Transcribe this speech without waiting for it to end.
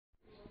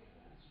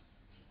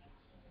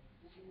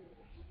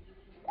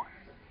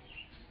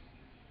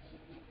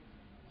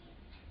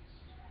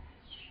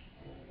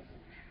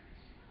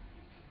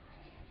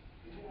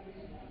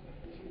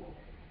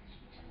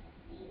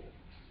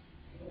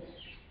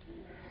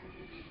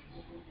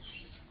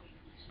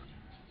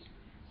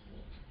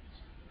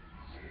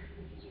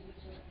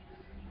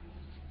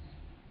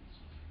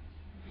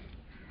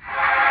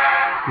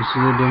This is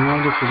a demo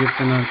of the Project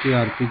Anarchy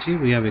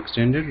RPG we have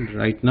extended.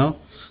 Right now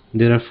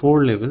there are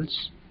 4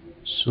 levels,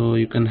 so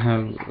you can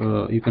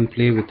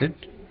play with it.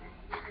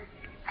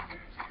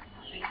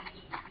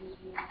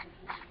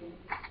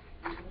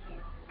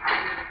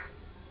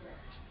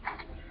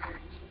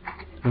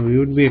 So we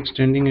would be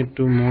extending it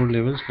to more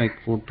levels, like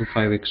 4 to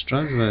 5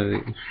 extras,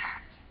 where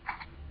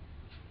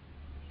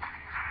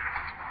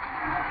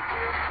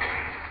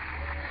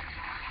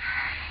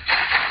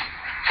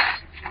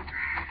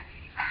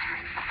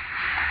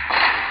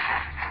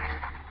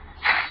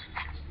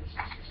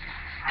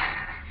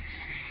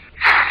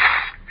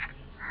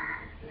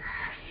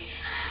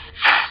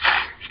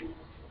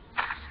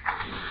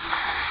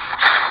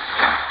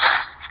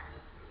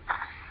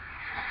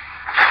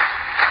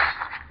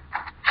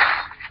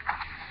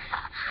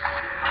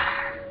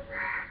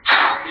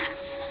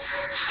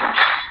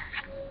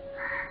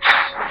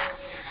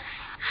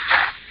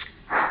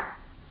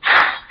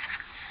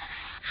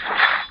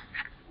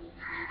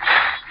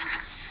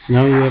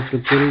now you have to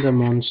kill the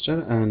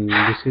monster, and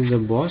this is the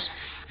boss.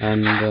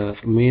 And the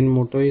main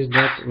motto is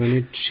that when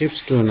it shifts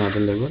to another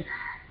level,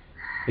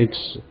 it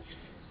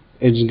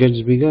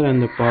gets bigger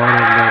and the power of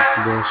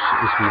that boss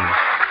is more.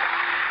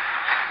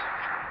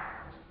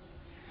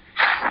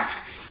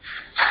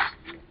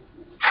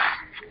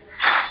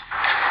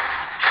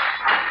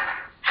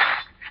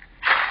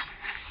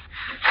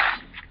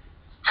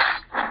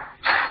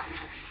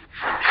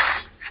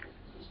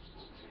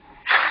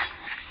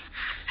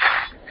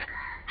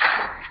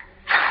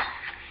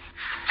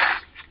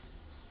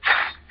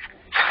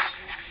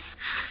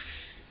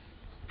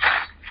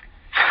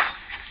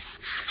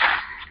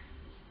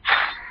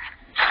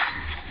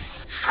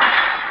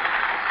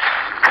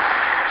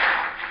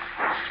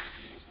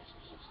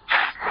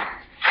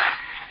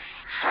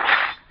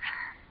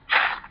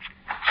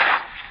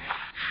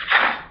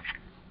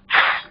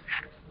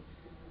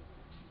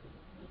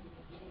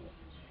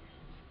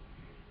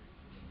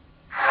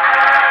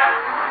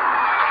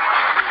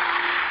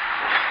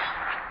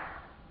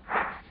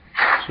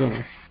 So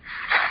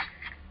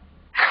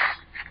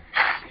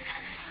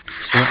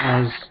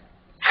as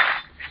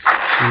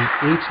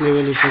in each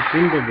level, if you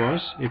kill the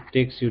boss, it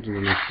takes you to the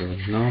next level.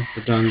 Now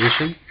to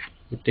transition,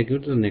 it takes you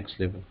to the next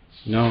level.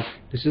 Now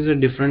this is a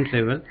different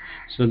level,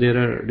 so there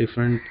are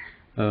different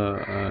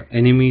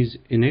enemies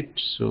in it.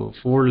 So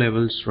 4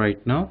 levels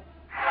right now.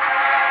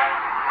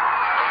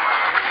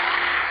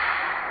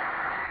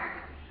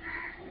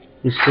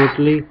 It's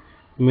totally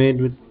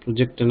made with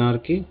Project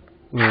Anarchy,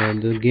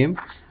 the game,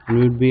 and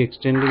we will be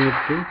extending it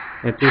to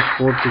at least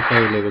 4 to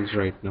 5 levels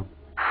right now.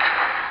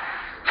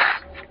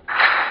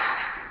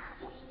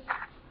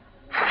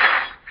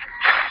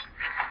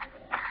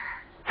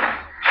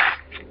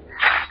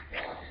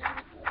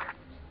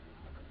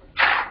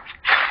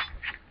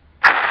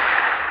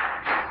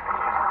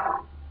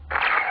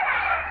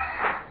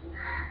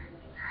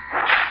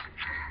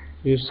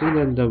 You see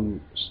that the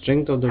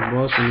strength of the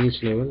boss in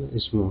each level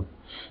is more.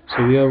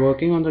 So we are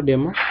working on the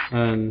demo,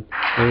 and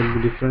there will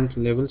be different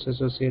levels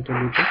associated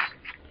with it.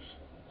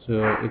 So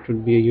it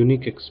would be a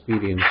unique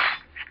experience,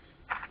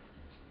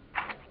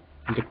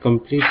 the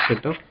complete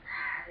set of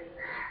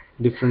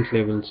different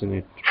levels in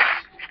it.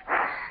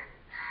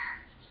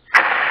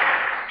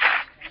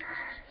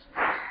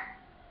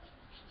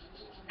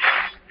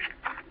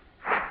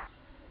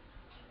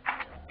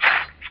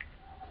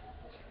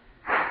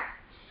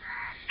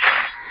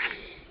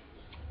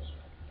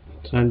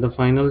 So at the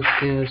final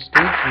stage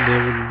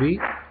there will be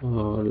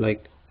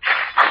like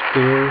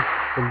score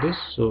for this.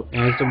 So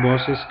as the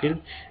boss is killed,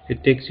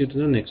 it takes you to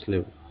the next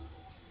level.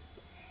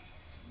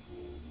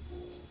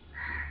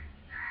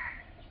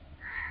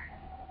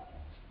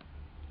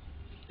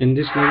 In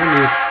this level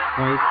you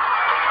fight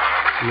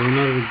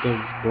loner with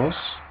the boss.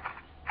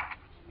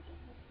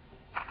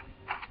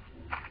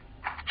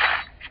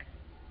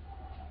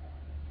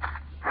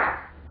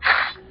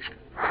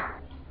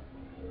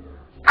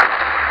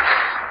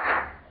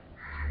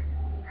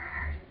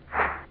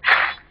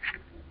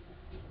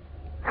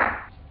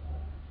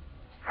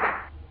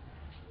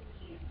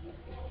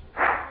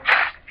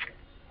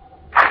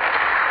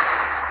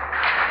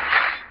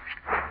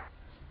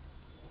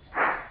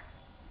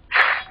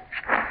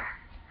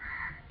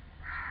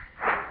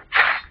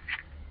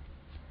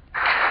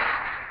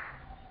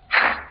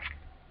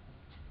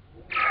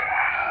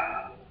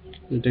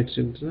 It takes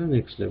you to the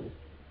next level.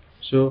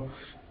 So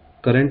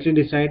currently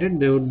decided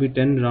there would be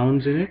 10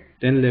 rounds in it,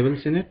 10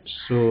 levels in it,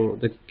 so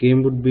the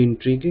game would be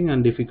intriguing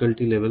and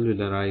difficulty level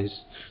will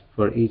arise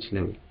for each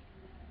level.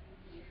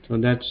 So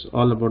that's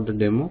all about the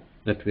demo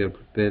that we are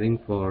preparing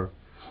for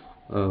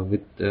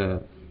with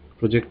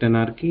Project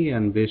Anarchy,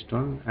 and based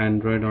on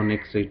Android on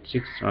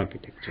x86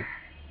 architecture.